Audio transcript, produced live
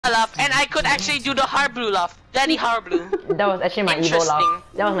laugh, and I could actually do the hard blue laugh. Danny hard blue. That was actually my evil laugh.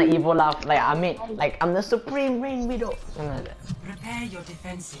 That was my evil laugh. Like I made, like I'm the supreme rain widow. Something like that. Prepare your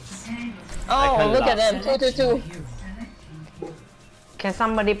defenses. Oh, look at them. 2-2-2. Can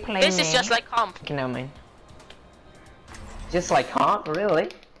somebody play This me? is just like comp. Okay, never mind. Just like comp, really?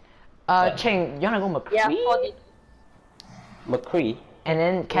 Cheng, you wanna go McCree? Yeah, 40. McCree. And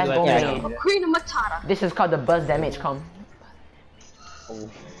then Cass go yeah, main. Queen Matata. This is called the burst damage comp.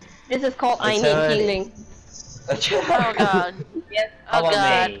 This is called I need healing. Oh god. Yes. Oh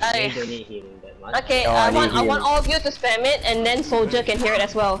god. Okay, I want all of you to spam it, and then soldier can hear it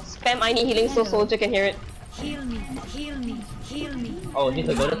as well. Spam I need healing so soldier can hear it. Heal me, heal me, heal me. Oh, he's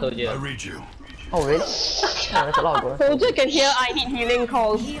a golden soldier. I read you. Oh really? Yeah, that's a lot of Soldier can hear I need healing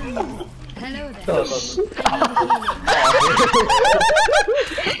calls. Hello there.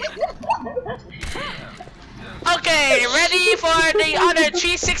 Okay, ready for the other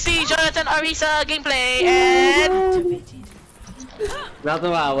 360 Jonathan Arisa gameplay and That's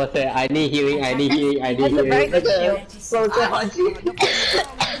what I was saying. I need healing, I need healing, I need healing. Soldier Haji.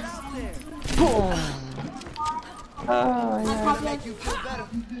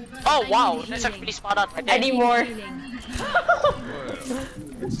 oh wow, that's actually spot on right there. I need more.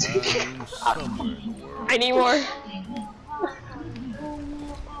 I need more.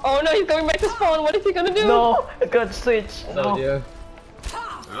 Oh no, he's going back to spawn. What is he gonna do? No, good switch. No.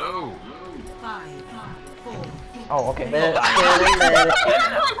 Oh. Oh, okay.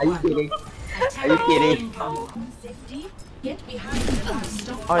 Are you kidding? Are you kidding? Get behind the line.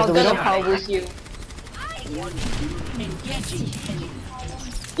 Stop. Oh, I'm so we gonna don't. power boost you.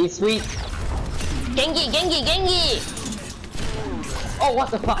 He's sweet. Gengi! Oh, what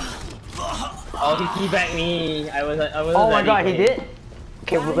the fuck? Oh, he teabagged me. I was. Oh my god, he did?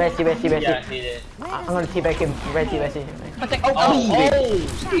 Okay, where's he? Yeah, he did. I'm gonna teabag him. Where's he?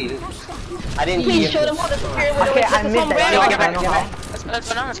 I didn't Please see show him. them how the superior widow Okay, is. I missed that. I know how.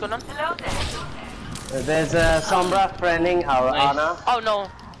 Let's go on. There's a Sombra friending our Ana. Oh no.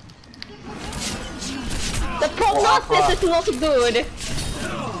 The prognosis is not good.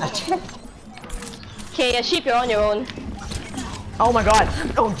 Okay, sheep, you're on your own. Oh my god.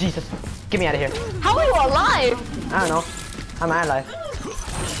 Oh Jesus. Get me out of here. How are you alive? I don't know. I'm alive.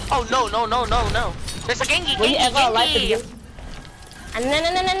 Oh no. There's a Gengi. Were you ever alive Gengi. again?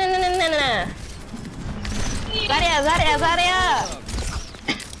 No. Zarya.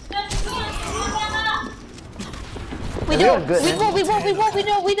 We do.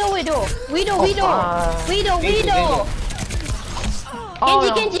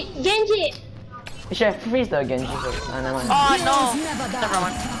 Genji. You should have freeze the Genji first. Never mind. Oh no. Never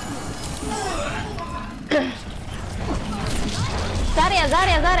mind.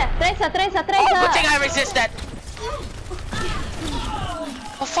 Zarya. Tracer. Good thing I resist that.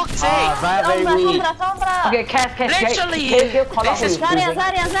 For fuck's sake. Very weak. Sombra. Okay, Cass. Literally. Call out who This is you're freezing.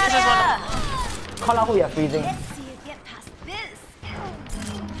 Zarya. Call out who you're freezing.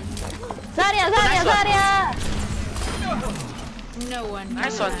 Zarya. No one.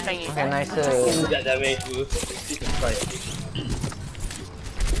 Nice one, Thingy. Okay, nice. That damage, dude. Jesus Christ.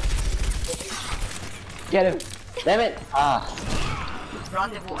 Get him. Damn it.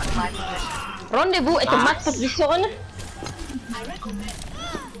 Rendezvous at the max position.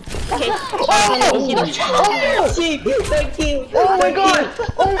 Okay. Thank you. Oh my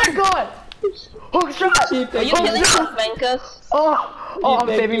god. Hook shot. Are you killing some flankers? Oh, I'm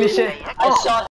saving this shit. I shot